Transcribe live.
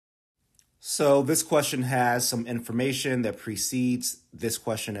So this question has some information that precedes this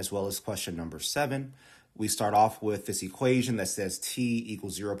question as well as question number 7. We start off with this equation that says t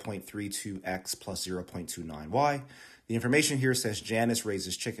equals 0.32x plus 0.29y. The information here says Janice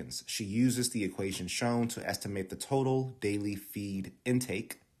raises chickens. She uses the equation shown to estimate the total daily feed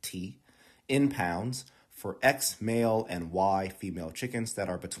intake, T, in pounds for X male and Y female chickens that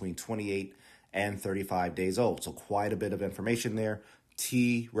are between 28 and 35 days old. So quite a bit of information there.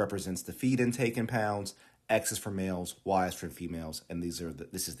 T represents the feed intake in pounds, X is for males, Y is for females, and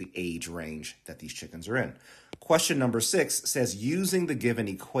this is the age range that these chickens are in. Question number 6 says using the given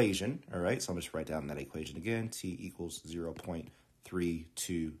equation, all right, so I'm just write down that equation again, T equals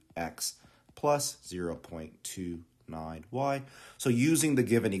 0.32x plus 0.29y. So using the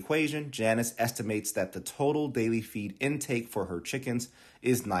given equation, Janice estimates that the total daily feed intake for her chickens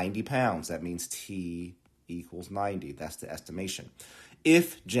is 90 pounds. That means T equals 90. That's the estimation.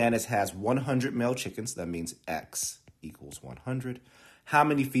 If Janice has 100 male chickens, that means X equals 100. How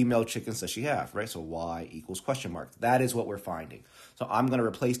many female chickens does she have, right? So Y equals question mark. That is what we're finding. So I'm going to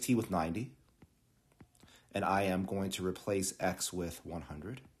replace T with 90, and I am going to replace X with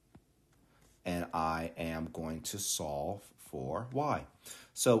 100, and I am going to solve for Y.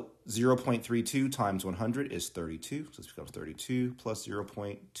 So 0.32 times 100 is 32. So this becomes 32 plus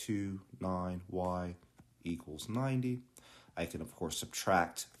 0.29y equals 90. I can, of course,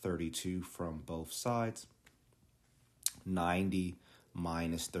 subtract 32 from both sides. 90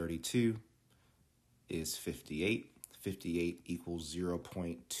 minus 32 is 58. 58 equals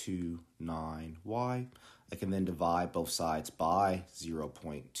 0.29y. I can then divide both sides by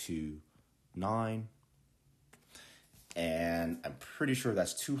 0.29. And I'm pretty sure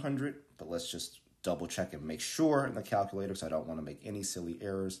that's 200, but let's just double check and make sure in the calculator because I don't want to make any silly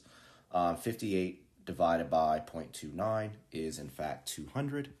errors. 58 divided by 0.29 is in fact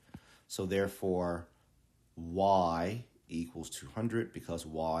 200. So therefore, Y equals 200 because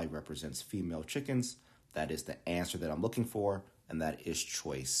Y represents female chickens. That is the answer that I'm looking for, and that is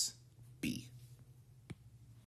choice B.